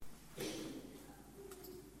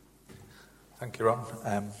Thank you, Ron.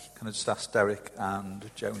 Can I just ask Derek and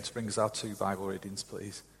Joan to bring us our 2 Bible readings,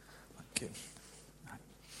 please? Thank you.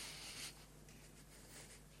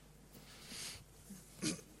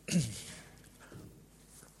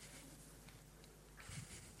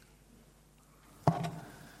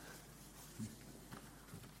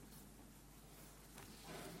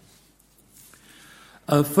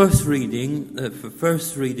 First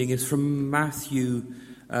reading is from Matthew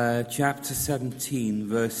chapter 17,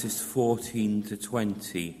 verses 14 to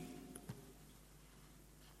 20.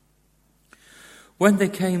 When they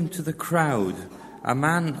came to the crowd, a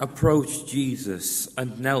man approached Jesus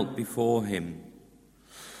and knelt before him.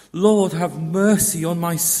 "Lord, have mercy on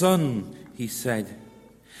my son," he said.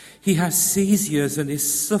 "He has seizures and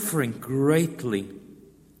is suffering greatly.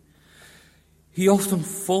 He often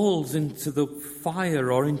falls into the fire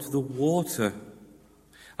or into the water.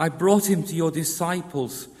 I brought him to your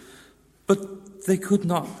disciples, but they could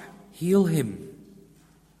not heal him."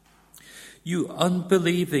 "You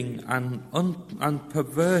unbelieving and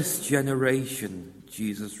perverse generation,"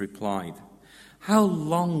 Jesus replied, "how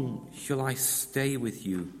long shall I stay with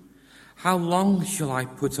you? How long shall I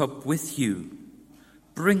put up with you?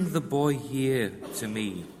 Bring the boy here to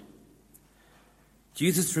me."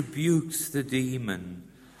 Jesus rebuked the demon,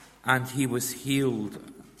 and he was healed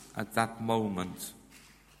at that moment.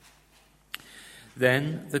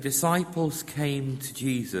 Then the disciples came to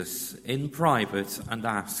Jesus in private and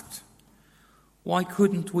asked, "Why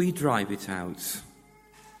couldn't we drive it out?"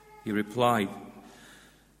 He replied,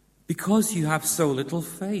 "Because you have so little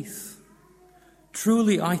faith.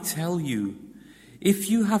 Truly I tell you, if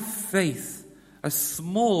you have faith as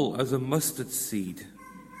small as a mustard seed,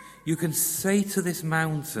 you can say to this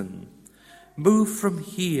mountain, 'Move from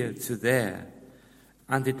here to there,'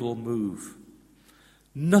 and it will move.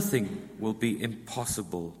 Nothing will be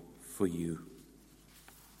impossible for you."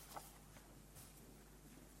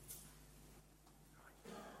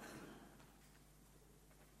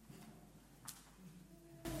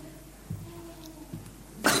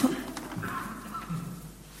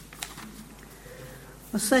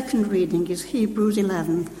 The second reading is Hebrews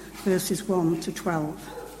 11, verses 1 to 12.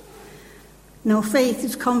 Now faith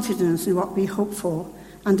is confidence in what we hope for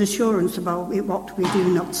and assurance about what we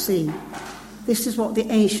do not see. This is what the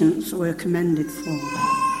ancients were commended for.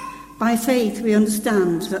 By faith we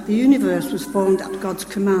understand that the universe was formed at God's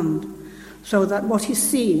command, so that what is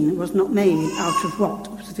seen was not made out of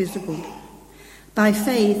what was visible. By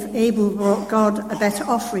faith Abel brought God a better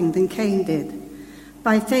offering than Cain did.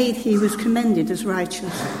 By faith he was commended as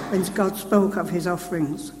righteous when God spoke of his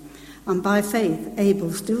offerings. And by faith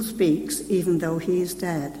Abel still speaks even though he is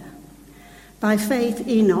dead. By faith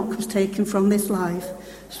Enoch was taken from this life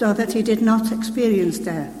so that he did not experience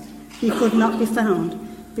death. He could not be found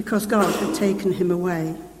because God had taken him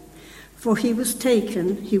away. For he was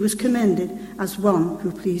commended as one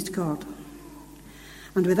who pleased God.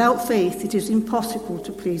 And without faith it is impossible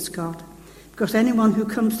to please God, because anyone who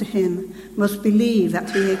comes to him must believe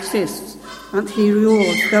that he exists and he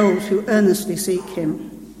rewards those who earnestly seek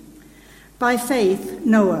him. By faith,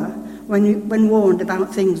 Noah, when warned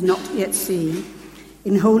about things not yet seen,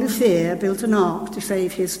 in holy fear built an ark to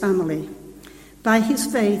save his family. By his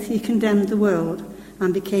faith he condemned the world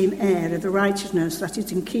and became heir of the righteousness that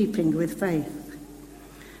is in keeping with faith.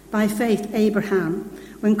 By faith, Abraham,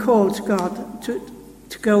 when called to God to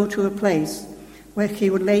go to a place where he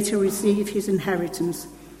would later receive his inheritance,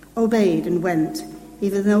 obeyed and went,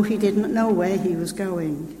 even though he didn't know where he was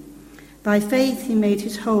going. By faith he made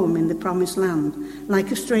his home in the promised land,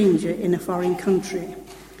 like a stranger in a foreign country.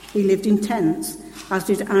 He lived in tents, as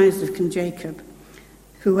did Isaac and Jacob,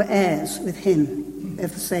 who were heirs with him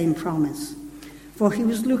of the same promise. For he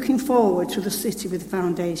was looking forward to the city with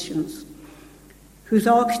foundations, whose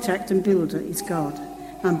architect and builder is God.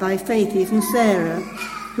 And by faith even Sarah,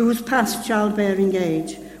 who was past childbearing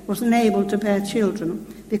age, was enabled to bear children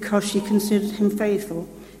because she considered him faithful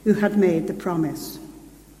who had made the promise.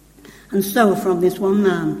 And so from this one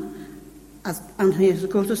man, and he is as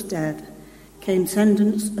good as dead, came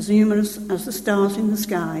descendants as numerous as the stars in the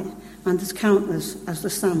sky and as countless as the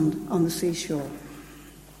sand on the seashore.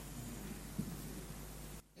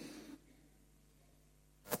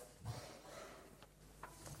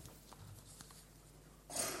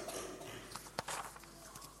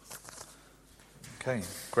 Okay,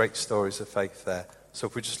 great stories of faith there. So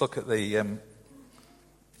if we just look at the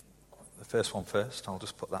first one first, I'll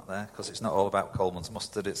just put that there, because it's not all about Coleman's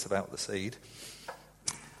mustard, it's about the seed.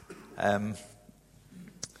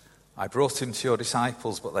 I brought him to your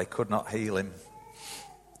disciples, but they could not heal him.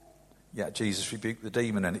 Yet Jesus rebuked the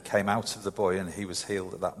demon, and it came out of the boy, and he was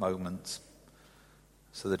healed at that moment.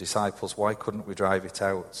 So the disciples, why couldn't we drive it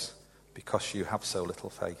out? Because you have so little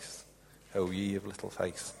faith. O ye of little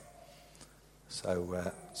faith.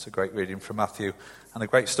 So it's a great reading from Matthew and a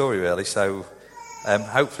great story, really. So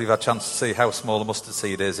hopefully you've had a chance to see how small a mustard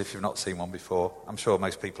seed is if you've not seen one before. I'm sure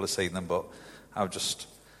most people have seen them, but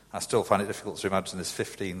I still find it difficult to imagine there's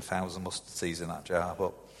 15,000 mustard seeds in that jar.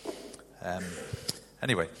 But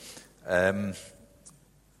anyway,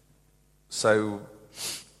 so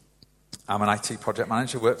I'm an IT project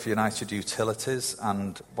manager, work for United Utilities,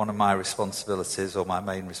 and one of my responsibilities, or my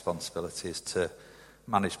main responsibility, is to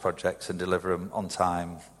manage projects and deliver them on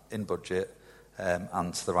time, in budget,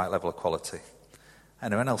 and to the right level of quality.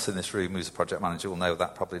 Anyone else in this room who's a project manager will know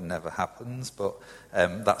that probably never happens, but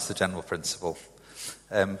that's the general principle.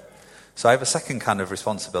 So I have a second kind of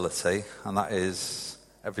responsibility, and that is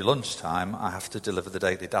every lunchtime I have to deliver the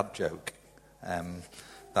daily dad joke.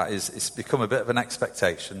 It's become a bit of an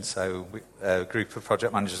expectation, so a group of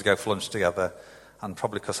project managers go for lunch together, and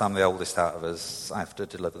probably because I'm the oldest out of us, I have to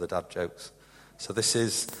deliver the dad jokes. So this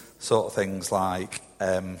is sort of things like,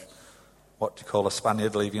 what do you call a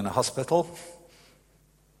Spaniard leaving in a hospital?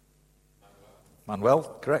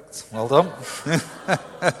 Manuel, correct. Well done.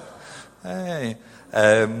 Hey.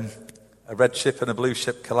 A red ship and a blue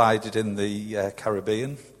ship collided in the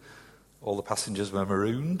Caribbean. All the passengers were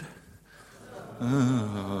marooned.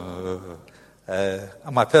 And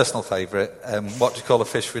my personal favourite, what do you call a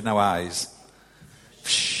fish with no eyes?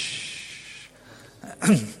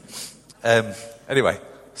 Anyway,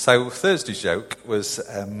 so Thursday's joke was,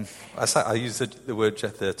 I use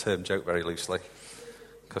the term joke very loosely,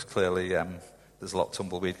 because clearly there's a lot of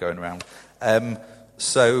tumbleweed going around.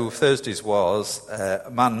 So Thursday's was a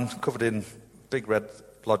man covered in big red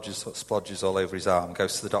splodges all over his arm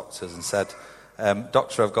goes to the doctors and said,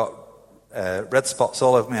 Doctor, I've got red spots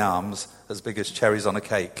all over my arms as big as cherries on a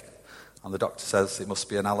cake. And the doctor says it must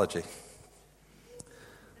be an allergy.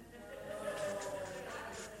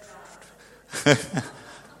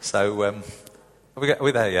 So are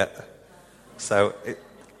we there yet? So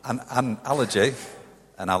an allergy.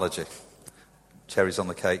 Cherries on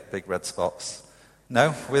the cake, big red spots. No?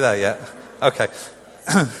 Are we there yet? Okay.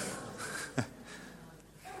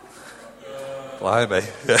 Blimey.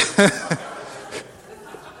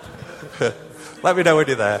 Let me know when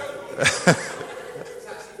you're there.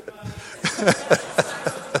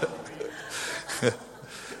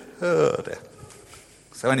 Oh dear.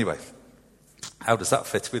 So anyway, how does that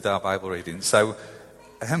fit with our Bible reading? So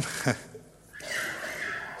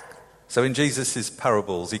in Jesus'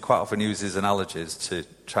 parables, he quite often uses analogies to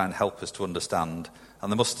try and help us to understand.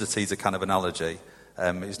 And the mustard seed's a kind of analogy.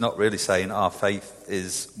 He's not really saying our faith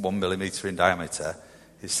is 1 millimetre in diameter.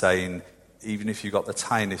 He's saying even if you've got the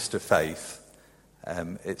tiniest of faith,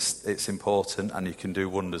 it's important and you can do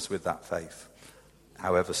wonders with that faith,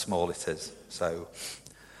 however small it is. So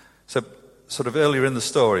sort of earlier in the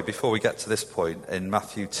story, before we get to this point, in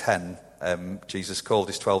Matthew 10, Jesus called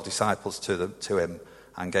his 12 disciples to him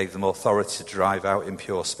and gave them authority to drive out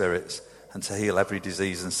impure spirits and to heal every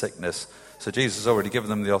disease and sickness. So Jesus has already given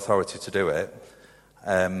them the authority to do it,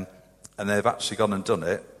 and they've actually gone and done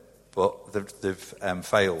it, but they've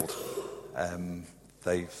failed.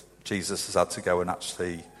 Jesus has had to go and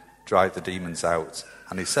actually drive the demons out,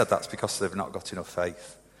 and he said that's because they've not got enough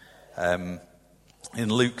faith. In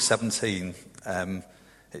Luke 17,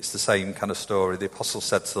 it's the same kind of story. The apostle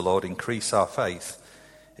said to the Lord, increase our faith.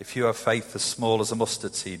 If you have faith as small as a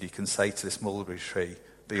mustard seed, you can say to this mulberry tree,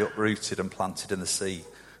 be uprooted and planted in the sea,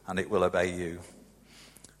 and it will obey you.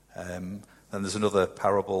 Then there's another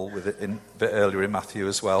parable with it a bit earlier in Matthew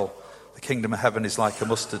as well. The kingdom of heaven is like a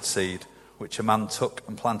mustard seed, which a man took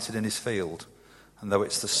and planted in his field. And though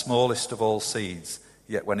it's the smallest of all seeds,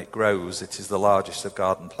 yet when it grows, it is the largest of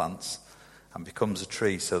garden plants, and becomes a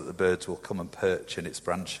tree so that the birds will come and perch in its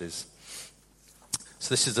branches. So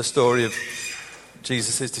this is the story of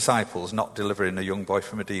Jesus' disciples not delivering a young boy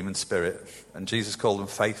from a demon spirit. And Jesus called them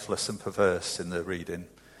faithless and perverse in the reading.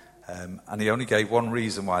 And he only gave one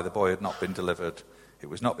reason why the boy had not been delivered. It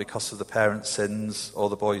was not because of the parents' sins or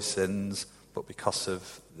the boy's sins, but because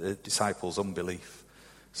of the disciples' unbelief.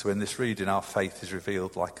 So in this reading, our faith is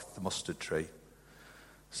revealed like the mustard tree.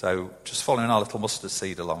 So just following our little mustard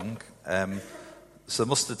seed along. So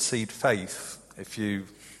mustard seed faith, if you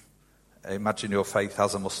imagine your faith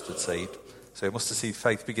as a mustard seed. So a mustard seed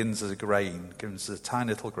faith begins as a grain, gives a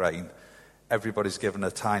tiny little grain. Everybody's given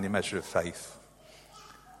a tiny measure of faith.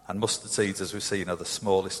 And mustard seeds, as we've seen, are the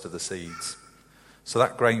smallest of the seeds. So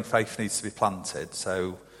that grain faith needs to be planted.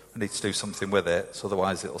 So we need to do something with it, so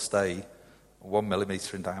otherwise it'll stay 1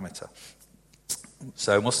 millimetre in diameter.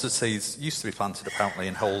 So mustard seeds used to be planted apparently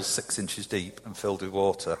in holes 6 inches deep and filled with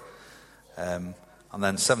water. And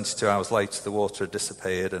then 72 hours later, the water had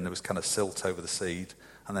disappeared and there was kind of silt over the seed,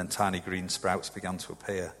 and then tiny green sprouts began to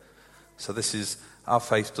appear. So our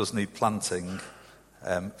faith does need planting,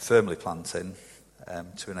 firmly planting,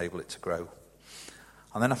 to enable it to grow.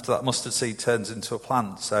 And then after that, mustard seed turns into a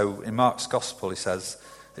plant. So in Mark's Gospel, he says,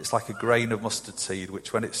 it's like a grain of mustard seed,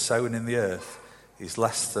 which when it's sown in the earth is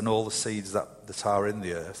less than all the seeds that are in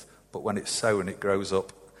the earth. But when it's sown, it grows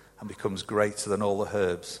up and becomes greater than all the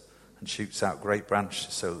herbs and shoots out great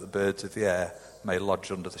branches so that the birds of the air may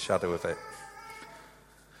lodge under the shadow of it.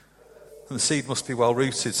 And the seed must be well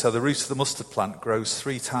rooted, so the root of the mustard plant grows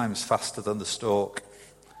 3 times faster than the stalk.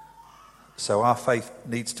 So our faith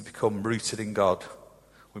needs to become rooted in God.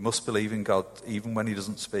 We must believe in God even when he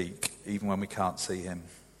doesn't speak, even when we can't see him.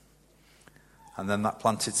 And then that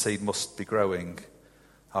planted seed must be growing.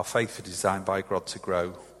 Our faith is designed by God to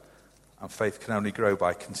grow. And faith can only grow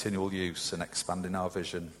by continual use and expanding our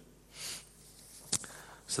vision.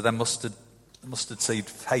 So then mustard seed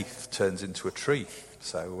faith turns into a tree.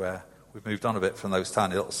 So we've moved on a bit from those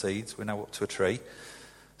tiny little seeds. We're now up to a tree.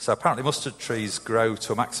 So apparently mustard trees grow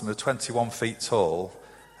to a maximum of 21 feet tall,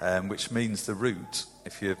 which means the root,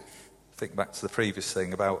 if you think back to the previous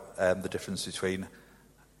thing about the difference between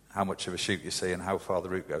how much of a shoot you see and how far the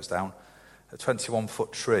root goes down, a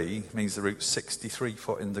 21-foot tree means the root's 63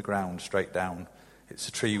 foot in the ground, straight down. It's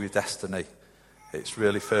a tree with destiny. It's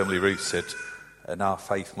really firmly rooted, and our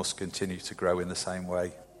faith must continue to grow in the same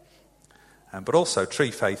way. But also,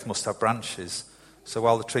 tree faith must have branches. So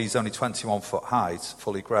while the tree is only 21 foot high, it's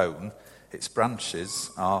fully grown, its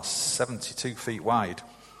branches are 72 feet wide.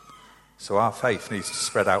 So our faith needs to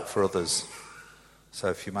spread out for others. So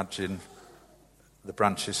if you imagine the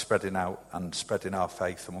branches spreading out and spreading our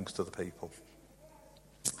faith amongst other people.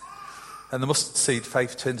 And the mustard seed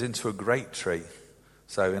faith turns into a great tree.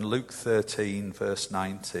 So in Luke 13, verse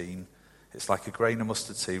 19, it's like a grain of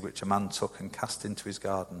mustard seed which a man took and cast into his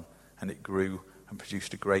garden, and it grew and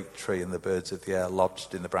produced a great tree, and the birds of the air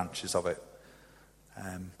lodged in the branches of it.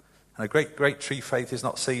 And a great tree faith is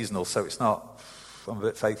not seasonal, so it's not, I'm a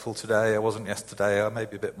bit faithful today, I wasn't yesterday, or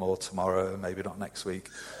maybe a bit more tomorrow, maybe not next week.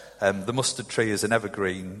 The mustard tree is an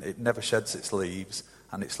evergreen. It never sheds its leaves,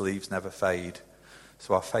 and its leaves never fade.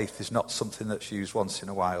 So our faith is not something that's used once in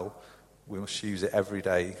a while. We must use it every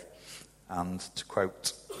day. And to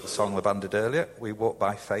quote the song the band did earlier, we walk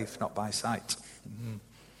by faith, not by sight.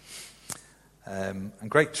 And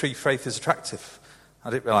great tree faith is attractive.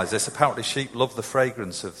 I didn't realise this. Apparently sheep love the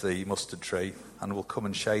fragrance of the mustard tree and will come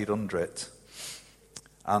and shade under it.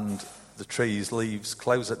 And the tree's leaves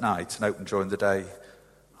close at night and open during the day.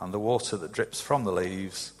 And the water that drips from the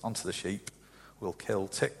leaves onto the sheep will kill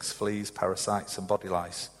ticks, fleas, parasites and body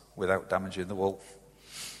lice without damaging the wool.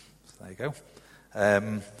 So there you go.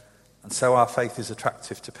 And so our faith is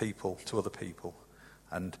attractive to people, to other people.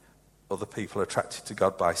 And other people are attracted to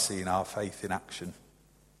God by seeing our faith in action.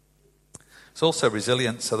 It's also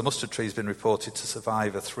resilient. So the mustard tree has been reported to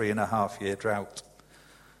survive a 3.5-year drought.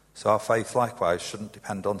 So our faith likewise shouldn't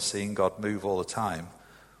depend on seeing God move all the time,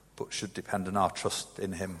 but should depend on our trust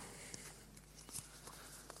in him.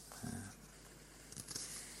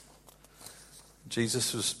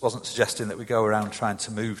 Jesus wasn't suggesting that we go around trying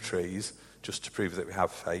to move trees just to prove that we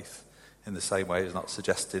have faith. In the same way, he's not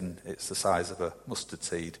suggesting it's the size of a mustard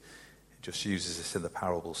seed. He just uses this in the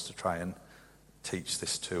parables to try and teach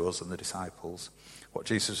this to us and the disciples. What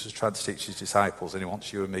Jesus was trying to teach his disciples, and he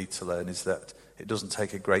wants you and me to learn, is that it doesn't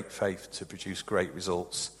take a great faith to produce great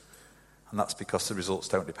results. And that's because the results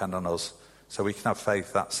don't depend on us. So we can have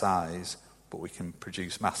faith that size, but we can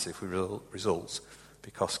produce massive results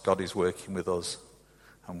because God is working with us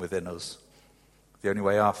and within us. The only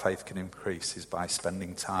way our faith can increase is by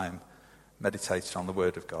spending time meditating on the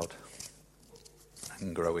Word of God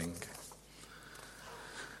and growing.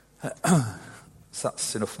 So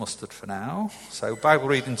that's enough mustard for now. So Bible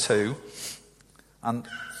reading 2. And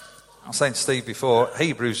I was saying to Steve before,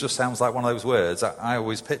 Hebrews just sounds like one of those words. I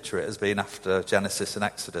always picture it as being after Genesis and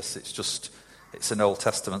Exodus. It's an Old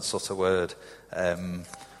Testament sort of word.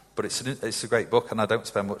 But it's a great book, and I don't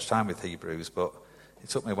spend much time with Hebrews, but it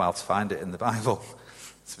took me a while to find it in the Bible,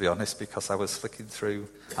 to be honest, because I was flicking through.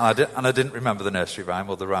 And I didn't remember the nursery rhyme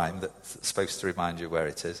or the rhyme that's supposed to remind you where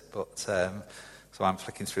it is. But so I'm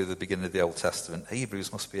flicking through the beginning of the Old Testament.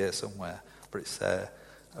 Hebrews must be here somewhere. But it's a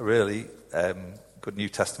really good New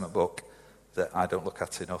Testament book that I don't look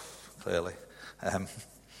at enough, clearly.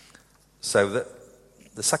 So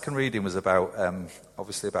the second reading was about,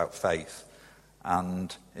 obviously about faith.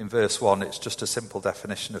 And in verse 1, it's just a simple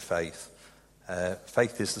definition of faith.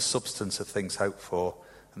 Faith is the substance of things hoped for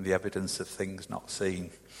and the evidence of things not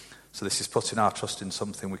seen. So this is putting our trust in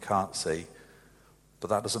something we can't see, but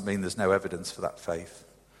that doesn't mean there's no evidence for that faith.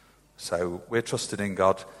 So we're trusting in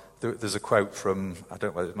God. There's a quote from, I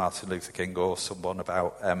don't know whether it's Martin Luther King or someone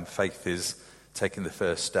about faith is taking the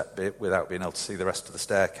first step bit without being able to see the rest of the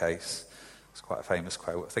staircase. It's quite a famous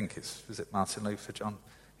quote. I think is it Martin Luther, John?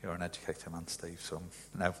 You're an educator man, Steve, so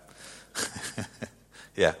no.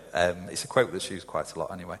 Yeah, it's a quote that's used quite a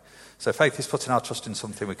lot anyway. So faith is putting our trust in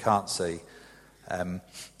something we can't see.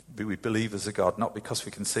 We believe as a God, not because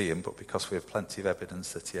we can see him, but because we have plenty of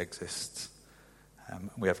evidence that he exists.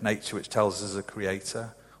 We have nature which tells us as a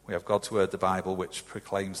creator. We have God's word, the Bible, which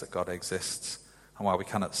proclaims that God exists. And while we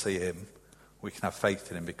cannot see him, we can have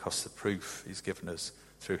faith in him because the proof he's given us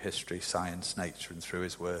through history, science, nature, and through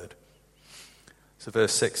his word. So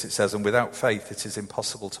verse 6, it says, "And without faith it is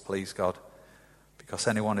impossible to please God, because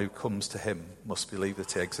anyone who comes to him must believe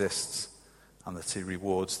that he exists and that he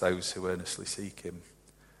rewards those who earnestly seek him."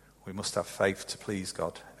 We must have faith to please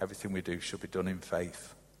God. Everything we do should be done in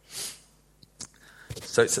faith.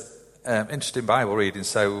 So it's an interesting Bible reading.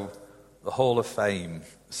 So the Hall of Fame.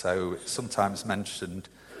 So it's sometimes mentioned.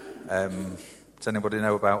 Does anybody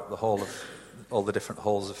know about the Hall of all the different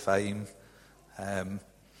halls of fame?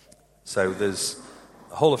 So there's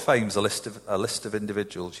the Hall of Fame is a list of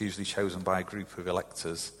individuals, usually chosen by a group of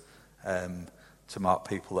electors, to mark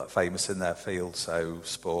people that are famous in their field. So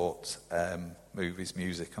sport, movies,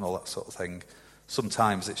 music, and all that sort of thing.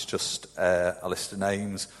 Sometimes it's just a list of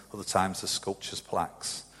names. Other times there's sculptures,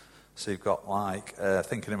 plaques. So you've got I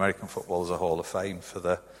think in American football there's a Hall of Fame for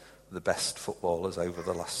the best footballers over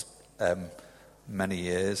the last many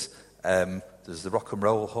years. There's the Rock and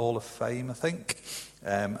Roll Hall of Fame, I think.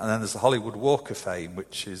 And then there's the Hollywood Walk of Fame,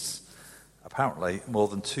 which is apparently more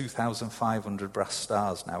than 2,500 brass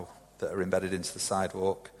stars now that are embedded into the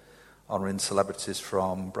sidewalk, honouring celebrities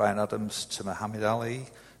from Bryan Adams to Muhammad Ali,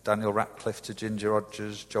 Daniel Radcliffe to Ginger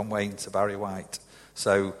Rogers, John Wayne to Barry White.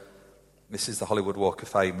 So this is the Hollywood Walk of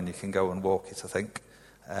Fame, and you can go and walk it, I think,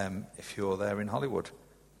 if you're there in Hollywood.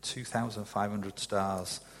 2,500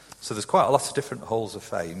 stars. So there's quite a lot of different halls of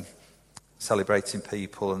fame, celebrating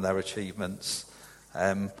people and their achievements.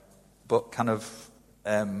 But kind of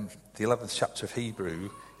the 11th chapter of Hebrew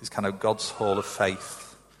is kind of God's Hall of Faith.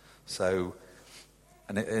 So,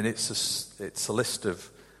 and it's a list of,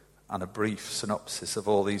 and a brief synopsis of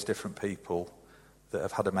all these different people that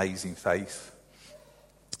have had amazing faith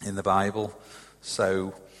in the Bible.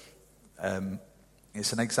 So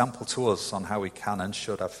it's an example to us on how we can and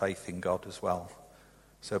should have faith in God as well.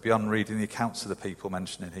 So beyond reading the accounts of the people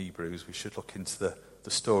mentioned in Hebrews, we should look into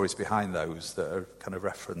the stories behind those that are kind of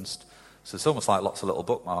referenced. So it's almost like lots of little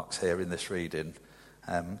bookmarks here in this reading,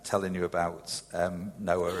 telling you about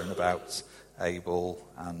Noah and about Abel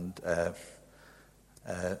and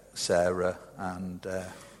Sarah and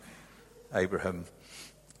Abraham.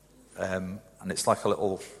 And it's like a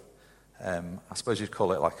little, I suppose you'd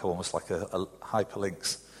call it like almost like a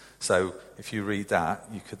hyperlinks. So if you read that,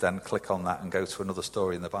 you could then click on that and go to another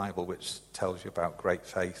story in the Bible which tells you about great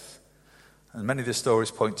faith. And many of the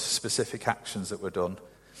stories point to specific actions that were done.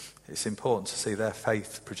 It's important to see their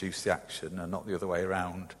faith produce the action and not the other way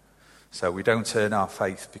around. So we don't earn our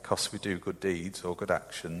faith because we do good deeds or good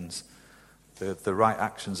actions. The right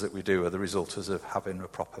actions that we do are the result of having a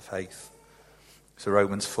proper faith. So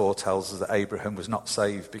Romans 4 tells us that Abraham was not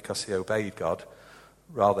saved because he obeyed God.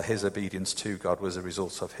 Rather, his obedience to God was a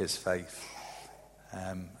result of his faith.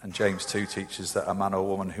 And James 2 teaches that a man or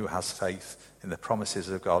woman who has faith in the promises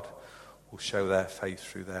of God will show their faith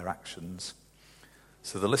through their actions.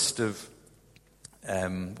 So the list of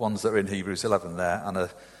ones that are in Hebrews 11 there, and I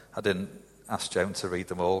didn't ask Joan to read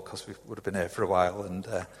them all because we would have been here for a while.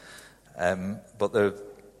 But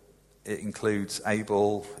it includes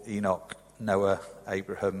Abel, Enoch, Noah,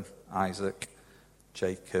 Abraham, Isaac,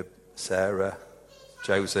 Jacob, Sarah,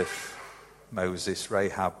 Joseph, Moses,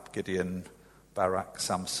 Rahab, Gideon, Barak,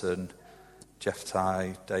 Samson,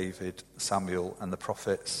 Jephthah, David, Samuel, and the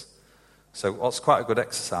prophets. So what's quite a good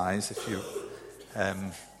exercise if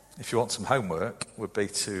you want some homework would be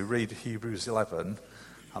to read Hebrews 11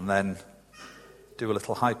 and then do a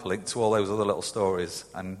little hyperlink to all those other little stories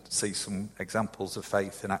and see some examples of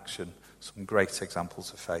faith in action, some great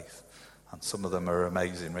examples of faith. And some of them are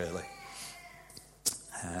amazing, really.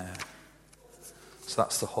 So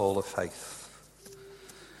that's the Hall of Faith.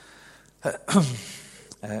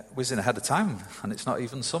 Whizzing ahead of time, and it's not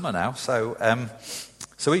even summer now. So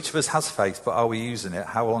each of us has faith, but are we using it?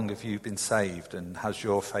 How long have you been saved, and has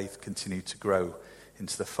your faith continued to grow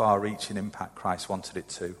into the far-reaching impact Christ wanted it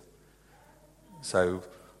to? So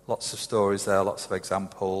Lots of stories there, lots of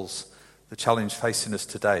examples. The challenge facing us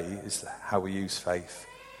today is how we use faith.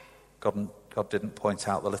 God didn't point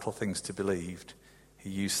out the little things to be believed. He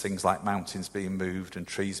used things like mountains being moved and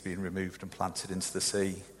trees being removed and planted into the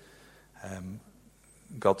sea.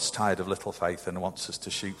 God's tired of little faith and wants us to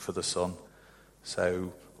shoot for the sun.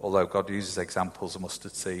 So although God uses examples of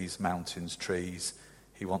mustard seeds, mountains, trees,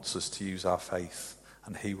 he wants us to use our faith,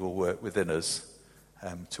 and he will work within us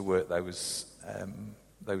to work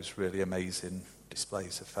those really amazing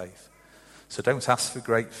displays of faith. So don't ask for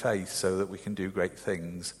great faith so that we can do great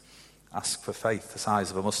things. Ask for faith the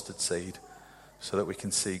size of a mustard seed so that we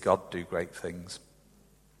can see God do great things.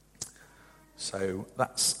 So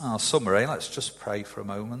that's our summary. Let's just pray for a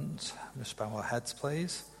moment. Just bow our heads,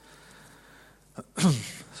 please.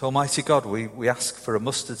 So Almighty God, we ask for a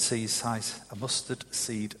mustard seed-sized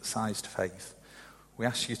faith. We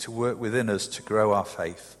ask you to work within us to grow our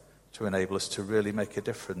faith, to enable us to really make a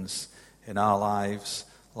difference in our lives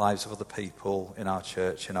of other people, in our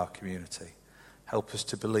church, in our community. Help us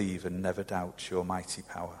to believe and never doubt your mighty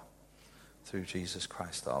power. Through Jesus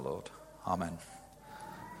Christ our Lord. Amen.